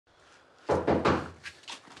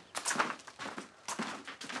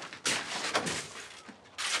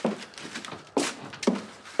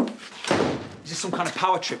some kind of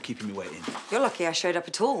power trip keeping me waiting? You're lucky I showed up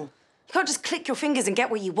at all. You can't just click your fingers and get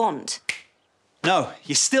what you want. No,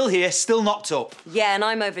 you're still here, still knocked up. Yeah, and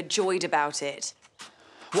I'm overjoyed about it.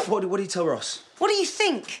 What do you tell Ross? What do you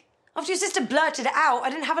think? After your sister blurted it out, I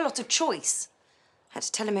didn't have a lot of choice. I had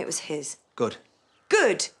to tell him it was his. Good.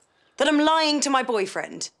 Good? That I'm lying to my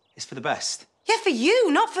boyfriend? It's for the best. Yeah, for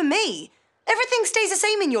you, not for me. Everything stays the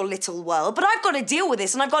same in your little world, but I've got to deal with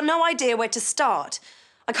this and I've got no idea where to start.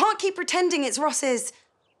 I can't keep pretending it's Ross's.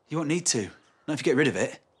 You won't need to. Not if you get rid of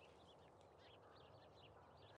it.